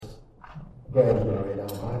Graham's going to read our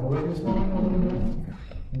Bible readings now.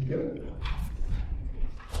 Thank you.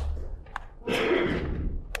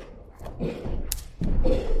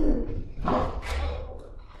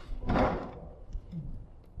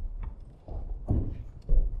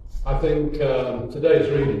 I think today's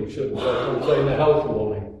reading should contain a health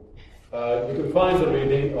warning. You can find the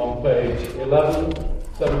reading on page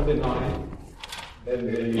 1179 in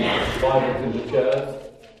the Bibles in the chairs.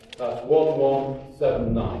 That's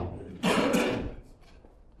 1179.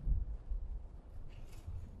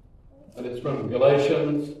 And it's from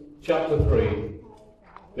Galatians chapter 3,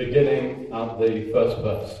 beginning at the first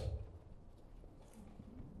verse.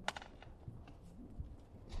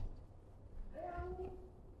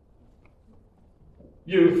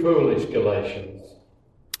 You foolish Galatians,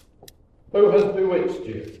 who has bewitched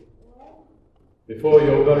you? Before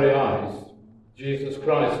your very eyes, Jesus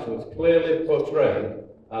Christ was clearly portrayed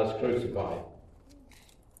as crucified.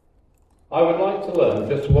 I would like to learn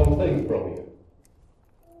just one thing from you.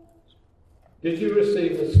 Did you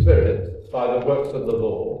receive the Spirit by the works of the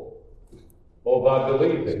law, or by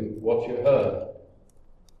believing what you heard?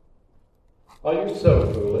 Are you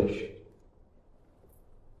so foolish?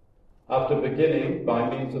 After beginning by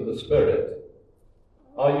means of the Spirit,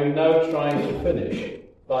 are you now trying to finish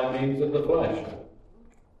by means of the flesh?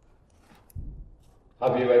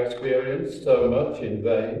 Have you experienced so much in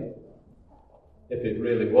vain, if it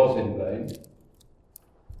really was in vain?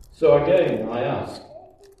 So again I ask,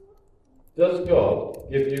 does God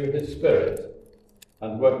give you his Spirit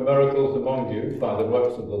and work miracles among you by the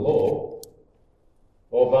works of the law,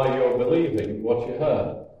 or by your believing what you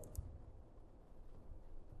heard?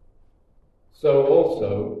 So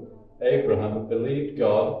also Abraham believed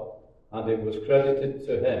God, and it was credited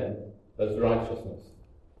to him as righteousness.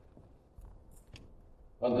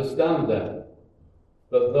 Understand then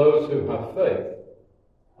that those who have faith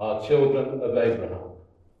are children of Abraham.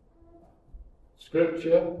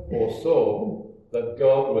 Scripture foresaw that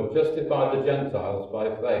God would justify the Gentiles by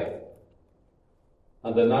faith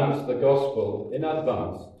and announce the gospel in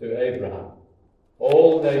advance to Abraham.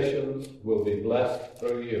 All nations will be blessed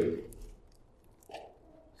through you.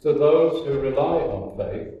 So those who rely on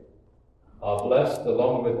faith are blessed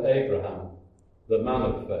along with Abraham, the man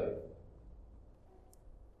of faith.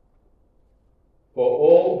 For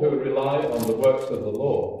all who rely on the works of the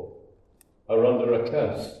law are under a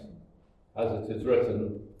curse, as it is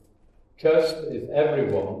written, "Cursed is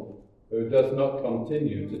everyone who does not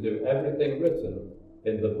continue to do everything written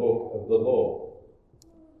in the book of the law."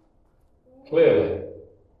 Clearly,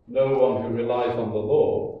 no one who relies on the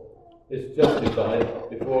law is justified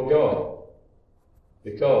before God,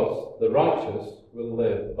 because the righteous will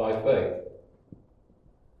live by faith.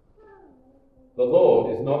 The law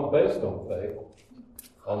is not based on faith.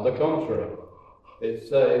 On the contrary, it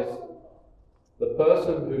says, the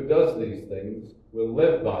person who does these things will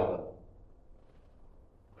live by them.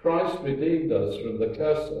 Christ redeemed us from the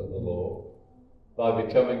curse of the law by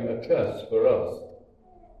becoming a curse for us.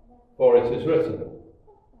 For it is written,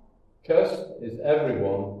 "Cursed is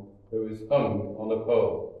everyone who is hung on a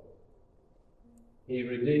pole." He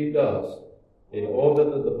redeemed us in order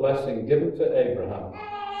that the blessing given to Abraham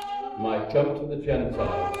might come to the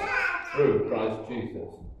Gentiles through Christ Jesus,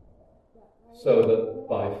 so that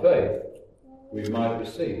by faith we might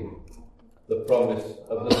receive the promise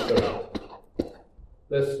of the Spirit.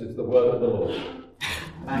 This is the word of the Lord.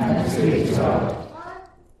 Thanks be to God.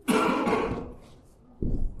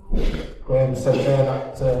 Graham said there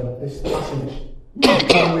that this passage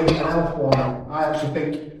come with an health warning. I actually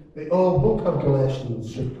think the whole book of Galatians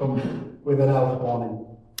should come with an health warning.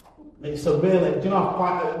 It's a really, do you know,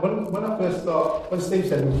 when I first thought, when Steve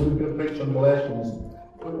said we were going to preach on Galatians,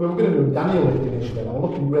 we were going to do Daniel initially, and I was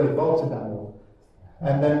looking really forward to Daniel.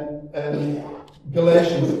 And then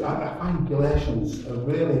Galatians, I find Galatians a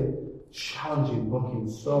really challenging book in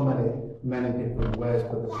so many different ways,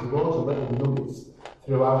 but there's loads of little nuggets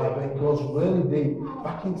throughout it, but it goes really deep,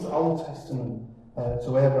 back into the Old Testament,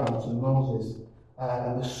 to Abraham, to Moses,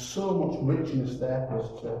 and there's so much richness there for us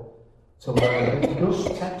to learn. It does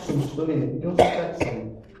take some studying, it does take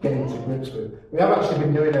some getting to grips with. We have actually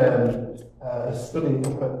been doing a study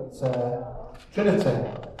up at Trinity.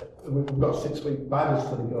 We've got a 6-week Bible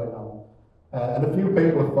study going on. And a few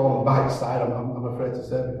people have fallen by its side, I'm afraid to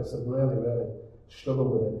say, because they've really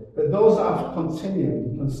struggled with it. But those that have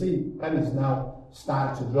continued, you can see pennies now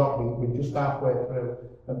starting to drop. We're just halfway through,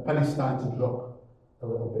 and pennies starting to drop a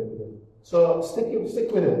little bit with it. So stick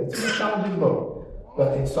with it. It's a challenging book,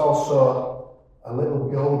 but it's also a little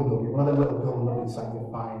gold nugget, one of the little gold nuggets that you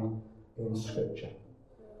find in Scripture.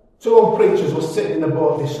 Two old preachers were sitting in a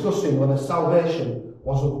boat discussing whether salvation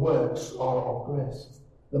was of works or of grace.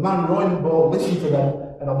 The man rowing the boat listened to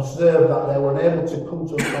them and observed that they were unable to come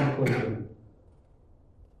to a conclusion.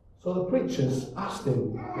 So the preachers asked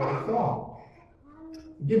him what he thought.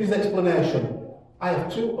 He gave his explanation. I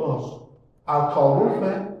have two oars. I'll call one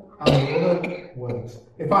faith and the other works.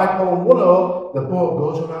 If I pull on one oar, the boat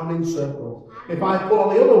goes around in circles. If I pull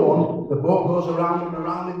on the other one, the boat goes around and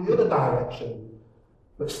around in the other direction,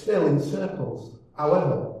 but still in circles.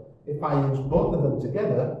 However, if I use both of them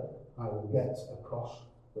together, I will get across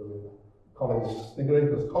the river. Colin's sniggering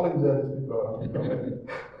because Colin's heard this before.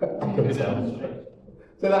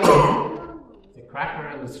 Say that again. The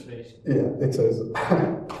cracker illustration. Yeah, it is.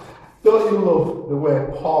 Don't you love the way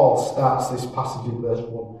Paul starts this passage in verse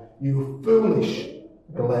 1? You foolish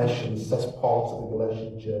Galatians, says Paul to the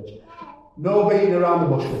Galatian church. No beating around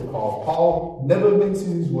the bush with Paul. Paul never minces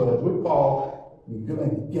his words. With Paul, you're going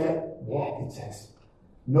to get what it is.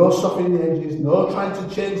 No softening the edges, no trying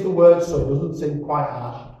to change the words so it doesn't seem quite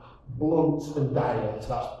harsh. Blunt and direct, that's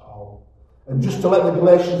Paul. And just to let the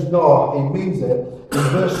Galatians know he means it, in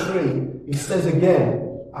verse 3, he says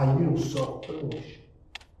again, are you so foolish?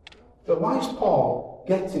 But why is Paul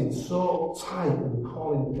getting so tight and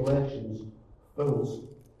calling the Galatians fools?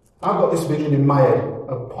 I've got this vision in my head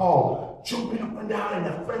of Paul jumping up and down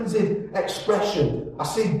in a frenzied expression. I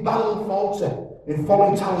see battle forty in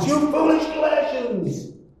falling towers. You foolish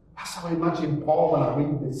Galatians! That's how I imagine Paul when I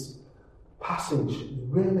read this passage.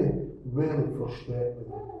 Really, really frustrated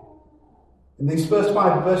with it. In these first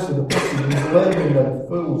 5 verses of the passage, he's labelling them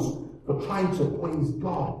fools for trying to please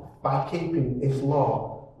God by keeping his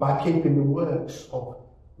law, by keeping the works of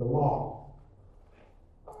the law.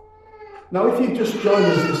 Now, if you've just joined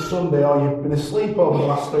us this Sunday, or you've been asleep over the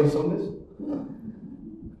last 3 Sundays,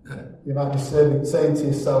 you might be saying to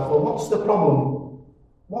yourself, well, what's the problem?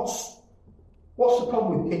 What's the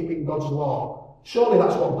problem with keeping God's law? Surely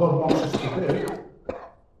that's what God wants us to do.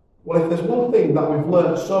 Well, if there's one thing that we've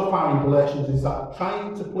learned so far in Galatians is that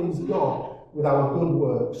trying to please God with our good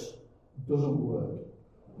works doesn't work.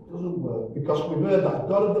 It doesn't work because we've heard that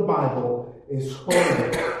God of the Bible is holy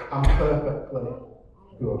and perfectly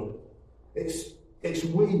good. It's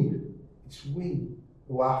we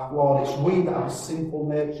who are flawed. It's we that have a sinful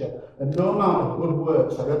nature, and no amount of good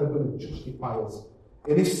works are ever going to justify us.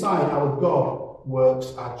 In His sight, our God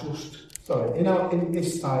works are just. In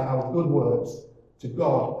His sight, our good works to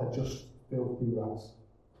God are just filthy rags.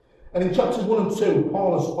 And in chapters 1 and 2,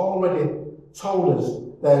 Paul has already told us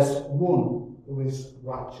there's one who is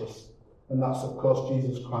righteous, and that's of course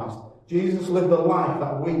Jesus Christ. Jesus lived the life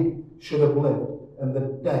that we should have lived, and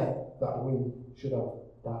the death that we should have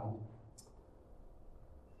died.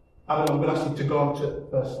 Adam, I'm going to ask you to go on to the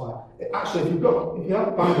first slide. Actually, if you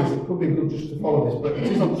have Bibles, it could be good just to follow this, but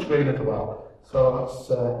it is on the screen as well. So that's,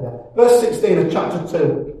 Verse 16 of chapter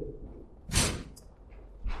 2.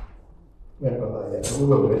 We haven't got that yet, but we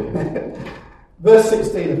will do. Verse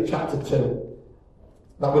 16 of chapter 2,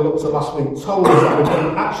 that we looked at last week, told us that we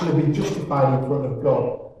can actually be justified in front of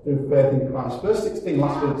God through faith in Christ. Verse 16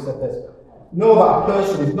 last week said this: know that a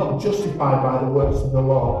person is not justified by the works of the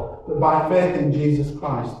law, but by faith in Jesus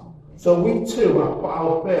Christ. So we too have put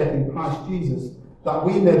our faith in Christ Jesus, that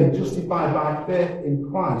we may be justified by faith in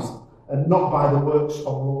Christ, and not by the works of the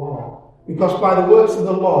law. Because by the works of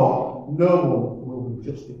the law, no one will be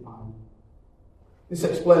justified. This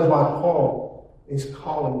explains why Paul is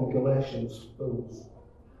calling the Galatians fools.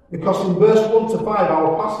 Because in verse 1 to 5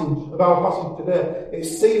 of our passage today, it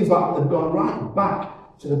seems like they've gone right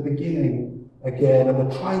back to the beginning again, and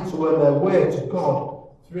they're trying to earn their way to God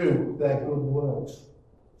through their good works.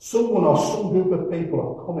 Someone or some group of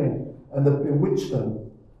people have come in and they've bewitched them,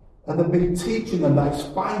 and they've been teaching them that it's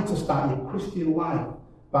fine to start your Christian life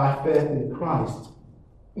by faith in Christ.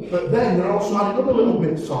 But then they're also adding other little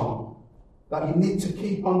bits on, that you need to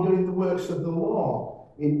keep on doing the works of the law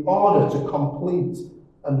in order to complete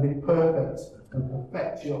and be perfect and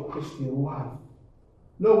perfect your Christian life.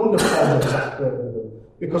 No wonder Paul is exasperated with them,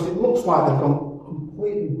 because it looks like they've gone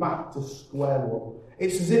completely back to square one.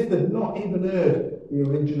 It's as if they've not even heard the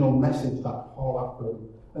original message that Paul had for them.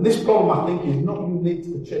 And this problem, I think, is not unique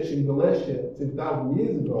to the church in Galatia 2,000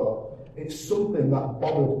 years ago. It's something that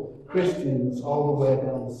bothered Christians all the way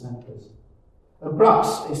down the centres. And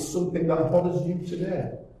perhaps it's something that bothers you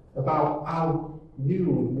today about how you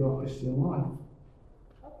live your Christian life.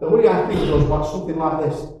 The way I think goes like something like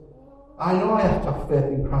this: I know I have to have faith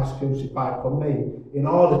in Christ crucified for me in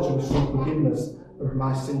order to receive forgiveness of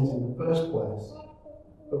my sins in the first place.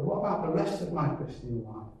 But what about the rest of my Christian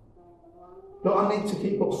life? Don't I need to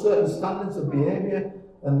keep up certain standards of behaviour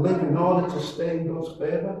and live in order to stay in God's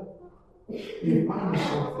favour? You find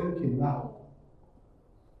yourself thinking that.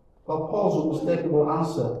 Well, Paul's unmistakable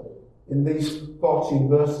answer in these 14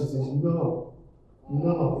 verses is no.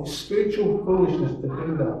 No, it's spiritual foolishness to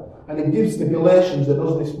do that. And it gives the Galatians and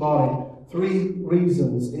us this morning 3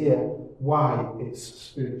 reasons here why it's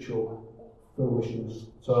spiritual foolishness.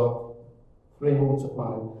 So, 3, 1 to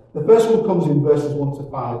 5. The first one comes in verses 1 to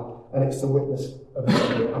 5, and it's the witness of the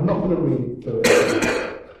Spirit. I'm not going to read it through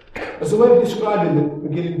it. As a way of describing the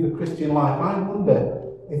beginning of the Christian life, I wonder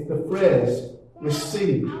if the phrase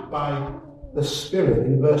received by the Spirit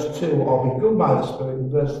in verse 2 or begun by the Spirit in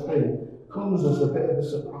verse 3 comes as a bit of a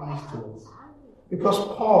surprise to us. Because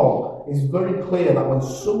Paul is very clear that when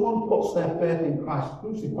someone puts their faith in Christ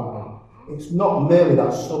crucified, it's not merely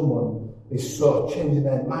that someone is sort of changing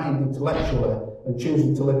their mind intellectually and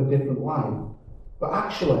choosing to live a different life, but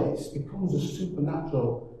actually it becomes a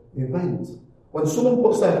supernatural event. When someone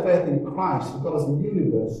puts their faith in Christ, the God of the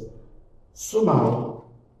universe, somehow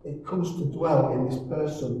it comes to dwell in this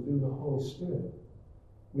person through the Holy Spirit.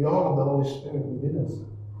 We all have the Holy Spirit within us.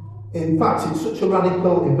 In fact, it's such a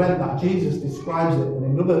radical event that Jesus describes it, and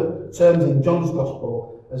in other terms in John's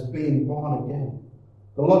Gospel, as being born again.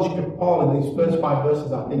 The logic of Paul in these first 5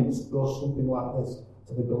 verses, I think, goes something like this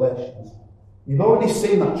to the Galatians. You've already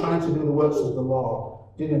seen that trying to do the works of the law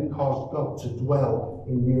didn't cause God to dwell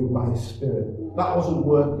in you by His Spirit. That wasn't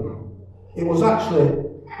working. It was actually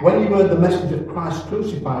when you heard the message of Christ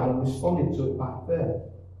crucified and responded to it by faith.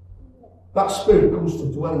 That Spirit comes to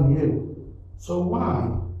dwell in you. So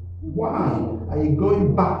why are you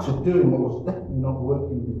going back to doing what was definitely not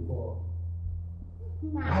working before?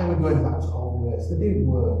 Why are we going back to old ways? They didn't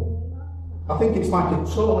work. I think it's like a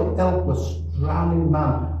totally helpless, drowning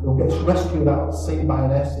man who gets rescued out at sea by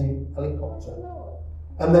an air-sea helicopter.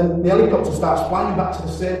 And then the helicopter starts flying back to the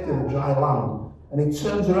safety of the dry land. And he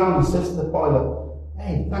turns around and says to the pilot,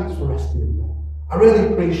 "Hey, thanks for rescuing me. I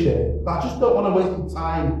really appreciate it, but I just don't want to waste your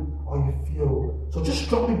time or your fuel. So just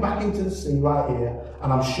drop me back into the sea right here,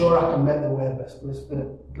 and I'm sure I can make the way the rest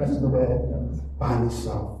of the way by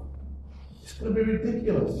myself." It's going to be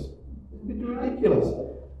ridiculous. It'll be ridiculous.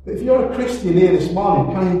 But if you're a Christian here this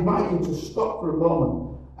morning, can I invite you to stop for a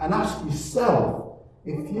moment and ask yourself,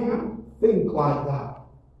 if you think like that,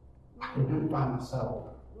 I can do it by myself.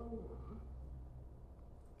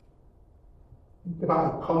 Think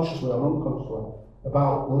about it consciously or unconsciously,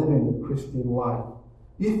 about living the Christian life.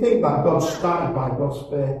 You think that God started by God's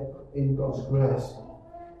faith in God's grace,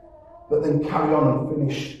 but then carry on and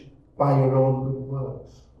finish by your own good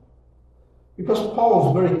works. Because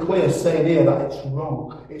Paul's very clear saying here that it's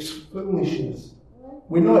wrong, it's foolishness.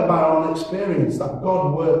 We know it by our own experience that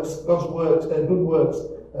God's good works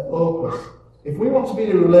are hopeless. If we want to be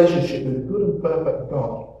in a relationship with a good and perfect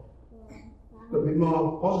God, but be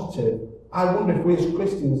more positive, I wonder if we as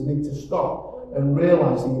Christians need to stop and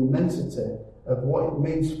realise the immensity of what it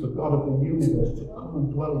means for God of the universe to come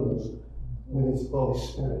and dwell in us with His Holy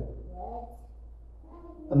Spirit.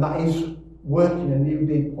 And that He's working a new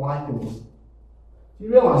deep life in us. Do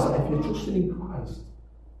you realise that if you're trusting in Christ,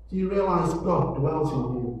 do you realise God dwells in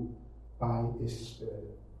you by His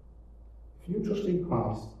Spirit? If you trust in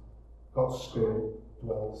Christ, God's Spirit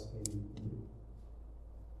dwells in you.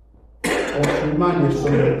 I want to remind you of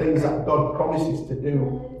some of the things that God promises to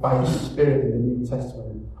do by His Spirit in the New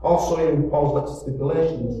Testament. Also here in Paul's letters to the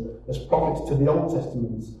Galatians, as prophets to the Old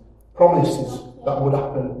Testament, promises that would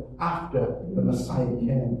happen after the Messiah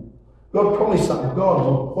came. God promised that God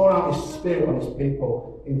will pour out His Spirit on His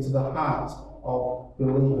people into the hearts of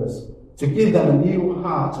believers, to give them a new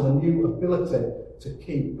heart and a new ability to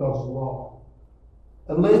keep God's law.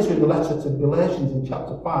 And later in the letter to the Galatians in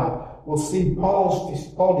chapter 5, we'll see Paul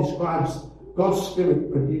describes God's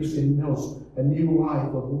Spirit producing in us a new life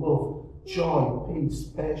of love, joy, peace,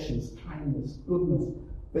 patience, kindness, goodness,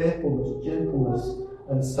 faithfulness, gentleness,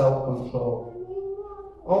 and self-control.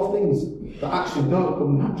 All things that actually don't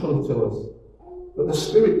come naturally to us. But the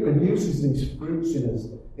Spirit produces these fruits in us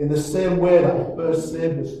in the same way that He first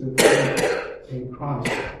saved us through faith in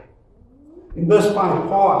Christ. In verse 5,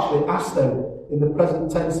 Paul actually asks them in the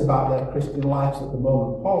present tense about their Christian lives at the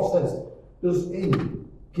moment. Paul says, "Does He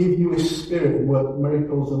give you His Spirit and work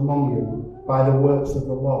miracles among you by the works of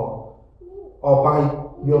the law, or by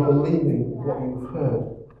your believing what you've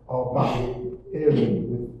heard, or by hearing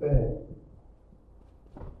with faith?"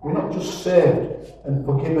 We're not just saved and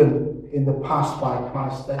forgiven in the past by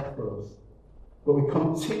Christ's death for us, but we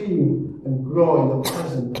continue and grow in the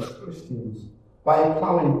present as Christians by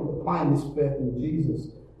applying this faith in Jesus,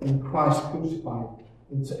 in Christ crucified,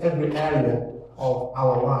 into every area of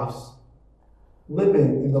our lives.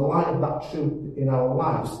 Living in the light of that truth in our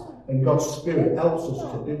lives, and God's Spirit helps us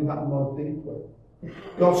to do that more deeply.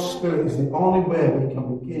 God's Spirit is the only way we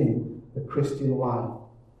can begin the Christian life,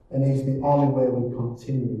 and He's the only way we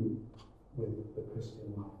continue with the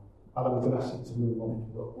Christian life. Adam, I'm going to ask you to move on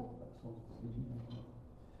if you will.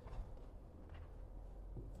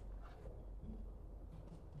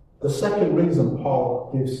 The second reason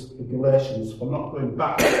Paul gives the Galatians for not going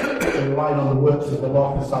back to relying on the works of the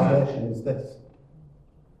law for salvation is this.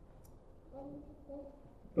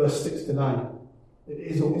 Verse 6 to 9.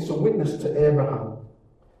 It's a witness to Abraham.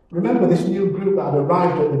 Remember, this new group that had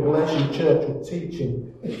arrived at the Galatian church were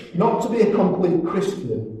teaching not to be a complete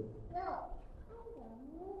Christian.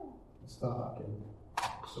 Let's start that again.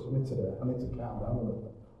 So I need to calm down a little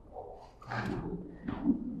bit.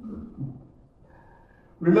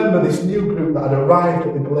 Remember, this new group that had arrived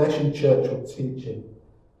at the Galatian church were teaching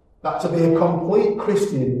that to be a complete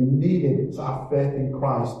Christian, you needed to have faith in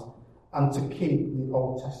Christ and to keep the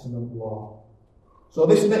Old Testament law. So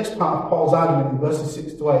this next part of Paul's argument in verses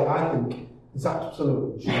 6 to 8, I think, is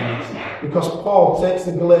absolutely genius. Because Paul takes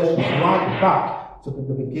the Galatians right back to the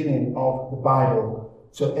beginning of the Bible,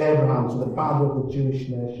 to Abraham, to the father of the Jewish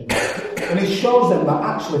nation. And he shows them that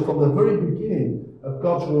actually from the very beginning of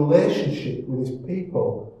God's relationship with his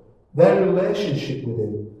people, their relationship with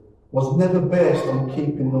him was never based on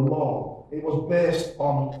keeping the law. It was based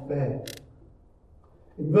on faith.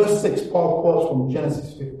 In verse 6, Paul quotes from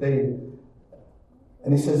Genesis 15,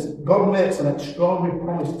 and he says, God makes an extraordinary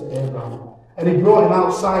promise to Abraham. And he brought him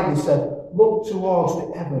outside and he said, look towards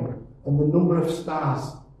the heaven and the number of stars,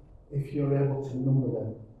 if you're able to number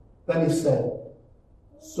them. Then he said,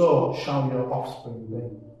 so shall your offspring be.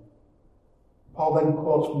 Paul then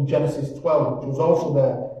quotes from Genesis 12, which was also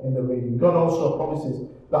there in the reading. God also promises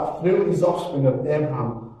that through his offspring of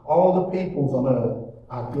Abraham, all the peoples on earth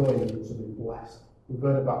are going to be blessed. We've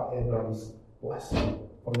heard about Abraham's blessing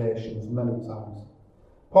for nations many times.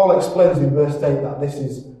 Paul explains in verse 8 that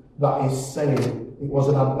that is saying it was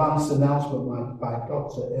an advance announcement by God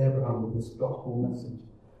to Abraham with this gospel message.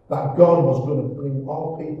 That God was going to bring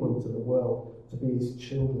all people into the world to be his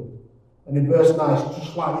children. And in verse 9, it's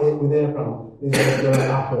just like with Abraham, this is going to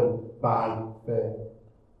happen by faith.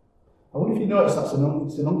 I wonder if you notice it's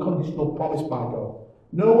an unconditional promise by God.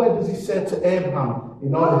 Nowhere does he say to Abraham,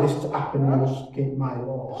 in order this to happen, you must keep my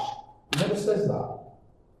laws. He never says that.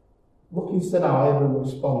 Look instead how Abraham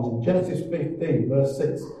responds in Genesis 15, verse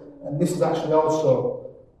 6. And this is actually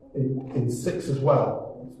also in 6 as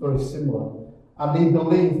well. It's very similar. And he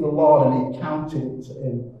believed the Lord and he counted it to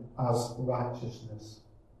him as righteousness.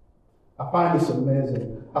 I find this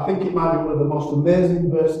amazing. I think it might be one of the most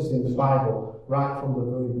amazing verses in the Bible, right from the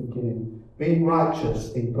very beginning. Being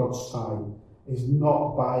righteous in God's sight is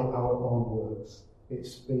not by our own works.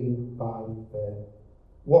 It's being by faith.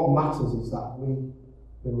 What matters is that we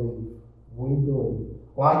believe. We believe.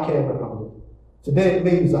 Like Abraham did. Today it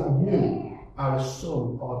means that you are a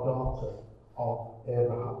son or daughter of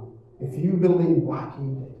Abraham. If you believe like he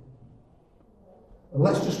did. And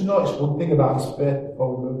let's just notice one thing about his faith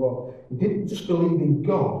before we move on. He didn't just believe in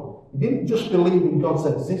God. He didn't just believe in God's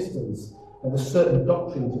existence and the certain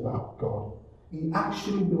doctrines about God. He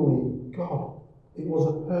actually believed God. It was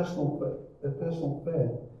a personal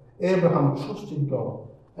faith. Abraham trusted God,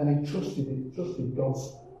 and he trusted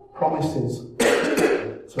God's promises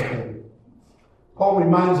to him. Paul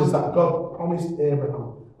reminds us that God promised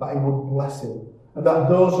Abraham that he would bless him, and that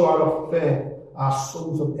those who are of faith are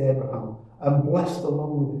sons of Abraham, and blessed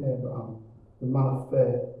along with Abraham, the man of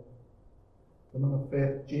faith. The man of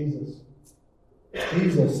faith, Jesus.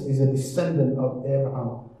 Jesus is a descendant of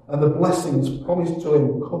Abraham, and the blessings promised to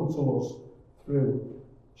him come to us through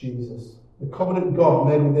Jesus. The covenant God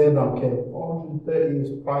made with Abraham came 430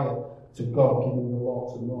 years prior to God giving the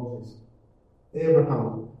law to Moses.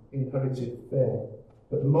 Abraham inherited faith,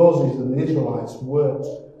 but Moses and the Israelites worked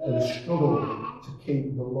and struggled to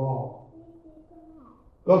keep the law.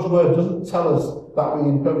 God's word doesn't tell us that we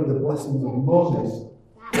inherit the blessings of Moses,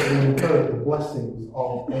 but we inherit the blessings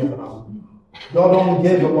of Abraham. God only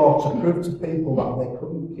gave the law to prove to people that they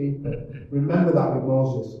couldn't keep it. Remember that with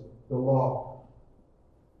Moses, the law.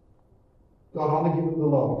 God only gave them the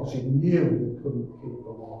law because he knew they couldn't keep the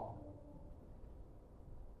law.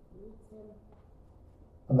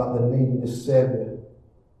 And that they needed a Saviour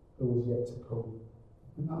who was yet to come.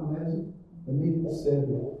 Isn't that amazing? They needed a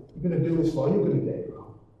Saviour. You're going to do this law, you're going to get it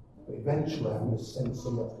wrong. But eventually I'm going to send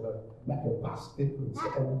someone that's going to make a vast difference to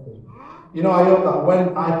everything. You know, I hope that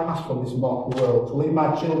when I pass from this mortal world, to leave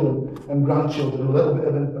my children and grandchildren a little bit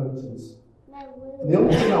of inheritance. And the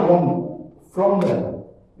only thing I want from them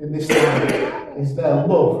in this life is their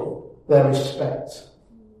love, their respect,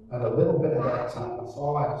 and a little bit of their time. That's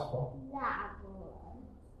all I ask for.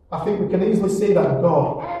 I think we can easily see that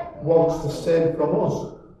God wants the same from us.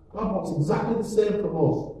 God wants exactly the same from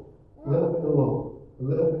us. A little bit of love, a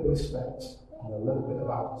little bit of respect, and a little bit of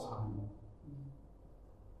our time.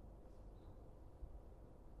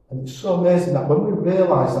 And it's so amazing that when we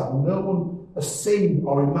realise that no one has seen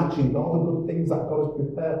or imagined all the good things that God has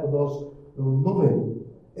prepared for those who love Him,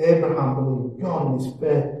 Abraham believed God, and his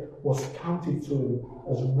faith was counted to him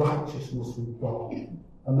as righteousness with God.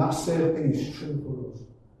 And that same thing is true for us.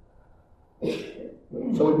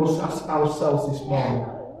 So we must ask ourselves this morning,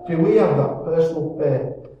 do we have that personal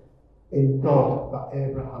faith in God that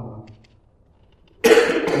Abraham had?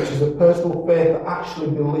 Which is a personal faith that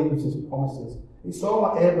actually believes His promises. It's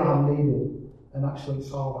all that Abraham needed, and actually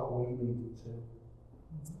it's all that we needed too.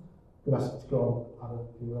 I'm going to ask you to go on, Adam,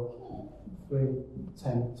 if you will.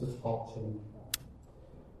 3:10-14.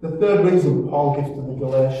 The third reason Paul gives to the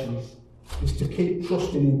Galatians is to keep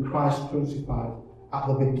trusting in Christ crucified at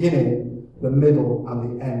the beginning, the middle,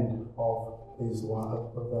 and the end of his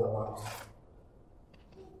life, of their lives.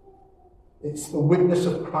 It's the witness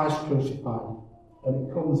of Christ crucified, and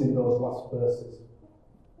it comes in those last verses.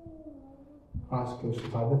 Christ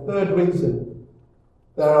crucified. The third reason,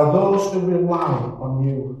 there are those who rely on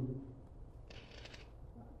you.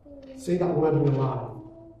 See that word rely?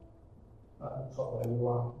 That's what they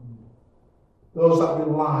rely. Those that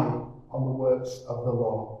rely on the works of the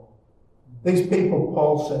law. These people,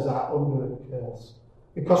 Paul says, are under a curse.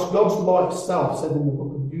 Because God's law itself said in the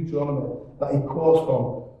book of Deuteronomy that he quotes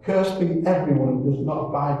from, "Cursed be everyone who does not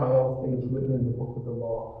abide by all things written in the book of the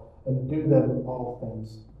law, and do them all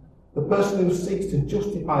things." The person who seeks to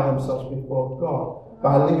justify themselves before God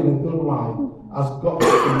by living a good life has got to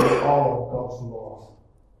do all of God's laws.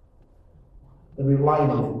 They rely on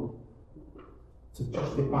Him to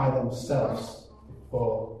justify themselves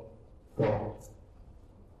before God.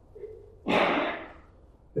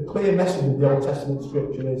 The clear message of the Old Testament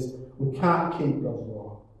scripture is we can't keep God's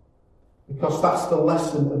law, because that's the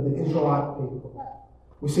lesson of the Israelite people.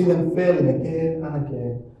 We see them failing again and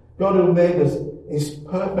again. God who made us is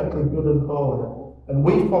perfectly good and holy, and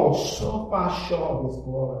we fall so far short of His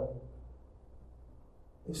glory.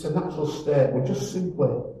 It's a natural state. We just simply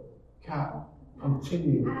can't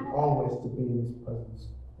continue always to be in His presence.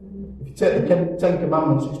 If you take the Ten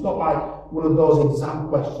Commandments, it's not like one of those exam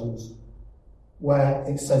questions where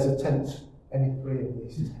it says attempt any three of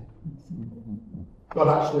these 10. God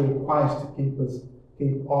actually requires to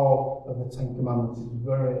keep all of the Ten Commandments. It's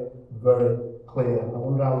very, very clear. I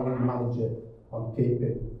wonder how you manage it on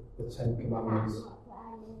keeping the Ten Commandments.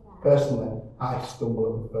 Personally, I stumble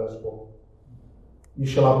at the first one. You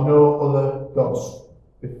shall have no other gods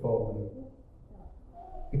before me.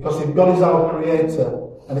 Because if God is our creator,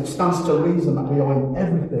 and it stands to reason that we owe Him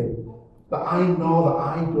everything, that I know that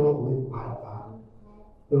I don't live like that.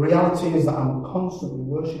 The reality is that I'm constantly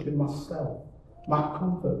worshipping myself, my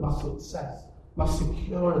comfort, my success, my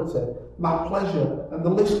security, my pleasure, and the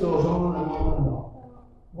list goes on and on and on.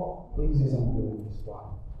 What pleases Him in this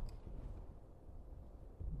life?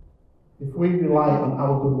 If we rely on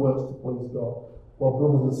our good works to please God, well,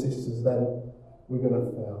 brothers and sisters, then we're going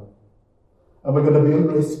to fail. And we're going to be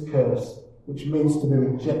under His curse, which means to be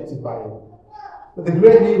rejected by Him. But the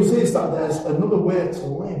great news is that there's another way to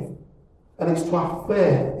live, and it's to have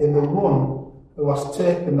faith in the one who has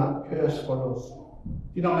taken that curse for us.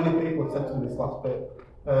 Do you know how many people have said to me this last bit?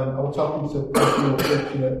 I was talking to people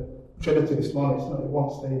preaching at Trinity this morning. It's not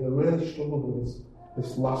one Steve. They really struggled with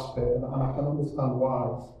this last bit, and I can understand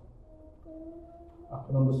why. I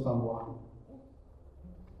can understand why.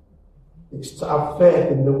 It's to have faith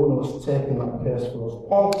in the one who has taken that curse for us.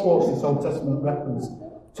 Paul quotes this Old Testament reference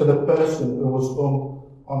to the person who was hung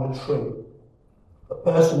on a tree. A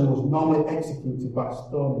person who was normally executed by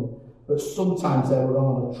stoning, but sometimes they were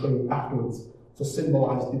hung on a tree afterwards to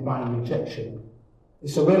symbolise divine rejection.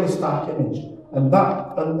 It's a really stark image. And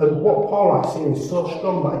what Paul writes here is so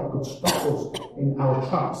strong that it could stop us in our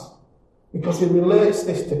tracks. Because he relates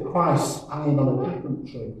this to Christ hanging on a different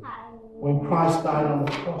tree. When Christ died on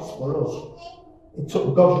the cross for us, it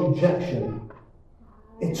took God's rejection.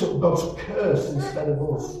 It took God's curse instead of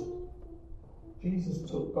us. Jesus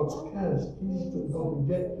took God's curse. Jesus took God's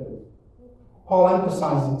rejection. Paul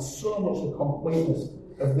emphasises so much the completeness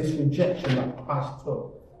of this rejection that Christ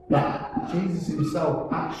took, that Jesus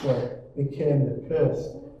himself actually became the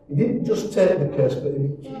curse. He didn't just take the curse, but he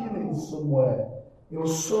became it in some way. He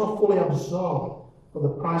was so fully absorbed for the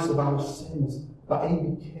price of our sins that he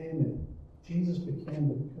became it. Jesus became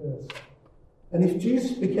the curse. And if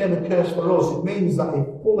Jesus became a curse for us, it means that he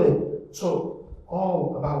fully took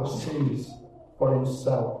all of our sins for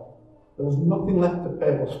himself. There was nothing left to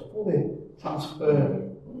pay. It was fully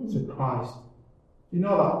transferred to Christ. You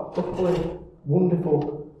know that utterly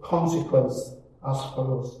wonderful consequence as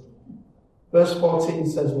for us. Verse 14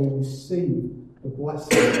 says we receive the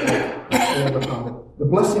blessing of Abraham. The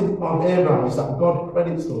blessing of Abraham is that God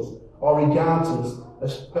credits us or regards us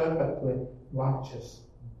as perfectly righteous.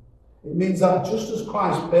 It means that just as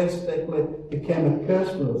Christ basically became a curse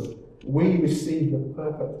for us, we receive the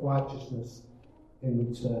perfect righteousness in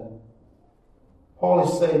return. Paul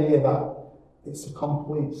is saying here that it's a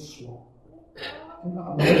complete swap. Isn't that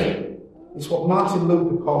amazing? It's what Martin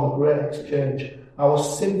Luther called the great exchange, our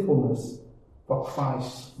sinfulness for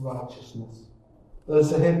Christ's righteousness.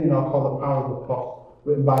 There's a hymn, called The Power of the Cross,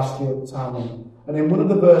 written by Stuart Townend. And in one of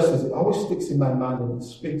the verses, it always sticks in my mind and it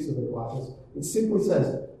speaks of it like this. It simply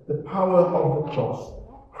says, the power of the cross.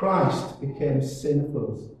 Christ became sin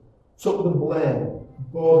for us, took the blame,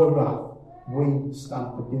 bore the wrath. We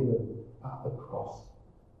stand forgiven at the cross.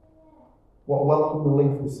 What a welcome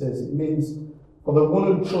relief this is. It means for the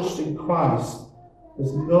one who trusts in Christ,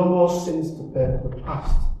 there's no more sins to pay for the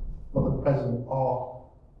past, for the present, or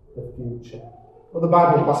the future. Other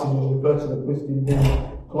Bible passages refer to the Christian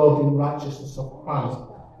being clothed in righteousness of Christ.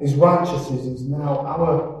 His righteousness is now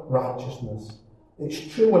our righteousness.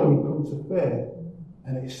 It's true when we come to faith,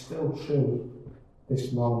 and it's still true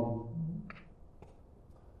this morning.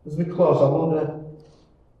 As we close, I wonder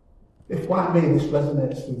if, like me, this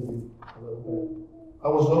resonates with you a little bit. I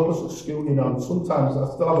was hopeless at school, and sometimes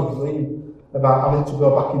I still have a dream about having to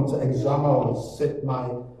go back into exam hall and sit my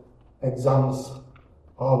exams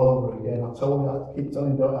all over again. I keep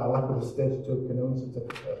telling you, I left with a stage 2 canoeing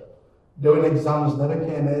certificate. Doing exams never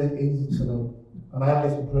came easy to me, and I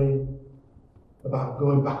had this dream about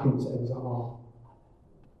going back into exam hall.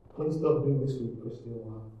 Please don't do this with Christian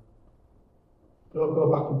life. Don't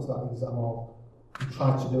go back into that exam hall and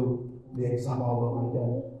try to do the exam all over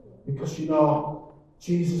again. Because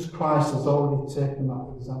Jesus Christ has already taken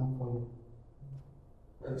that exam for you.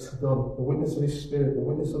 It's done. The witness of His Spirit, the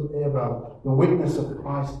witness of Abraham, the witness of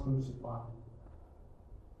Christ crucified.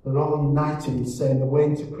 They're all united in saying the way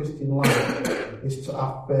into Christian life is to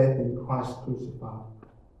have faith in Christ crucified.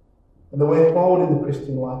 And the way forward in the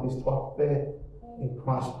Christian life is to have faith in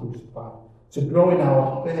Christ crucified. To grow in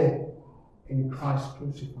our faith in Christ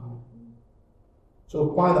crucified. To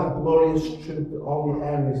apply that glorious truth to all the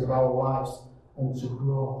areas of our lives and to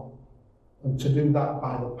grow. And to do that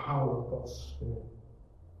by the power of God's Spirit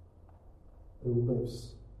who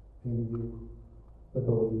lives in you, the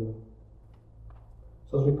believer.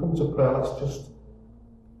 So as we come to prayer, let's just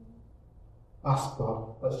ask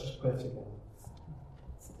God. Let's just pray together.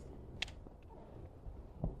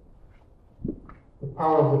 The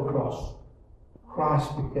power of the cross.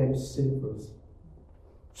 Christ became sin for us.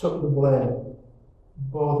 Took the blame.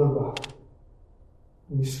 Bore the wrath.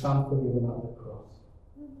 We stand forgiven at the cross.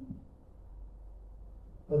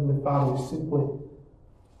 Heavenly Father, we simply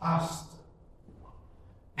asked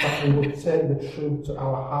that we would take the truth to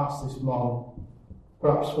our hearts this morning,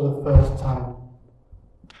 perhaps for the first time.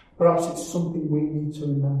 Perhaps it's something we need to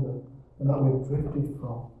remember and that we've drifted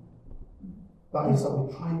from. That is that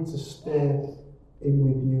we're trying to stay in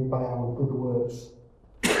with you by our good works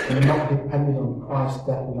and not depending on Christ's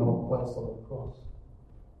death in our place on the cross.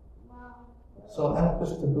 So help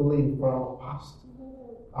us to believe for our past,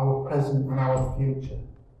 our present and our future.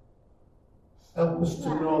 Help us to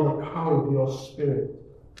know the power of your Spirit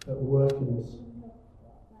at work in us.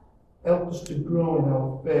 Help us to grow in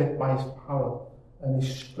our faith by His power and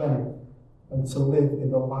His strength and to live in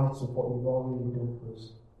the light of what you've already done for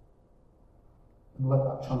us. And let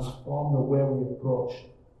that transform the way we approach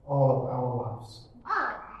all of our lives.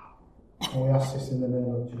 And we ask this in the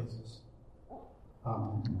name of Jesus.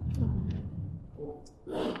 Amen.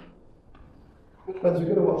 Friends, we're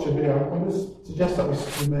going to watch a video. I'm going to suggest that we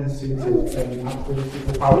remain seated and actually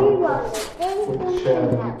the power of God, which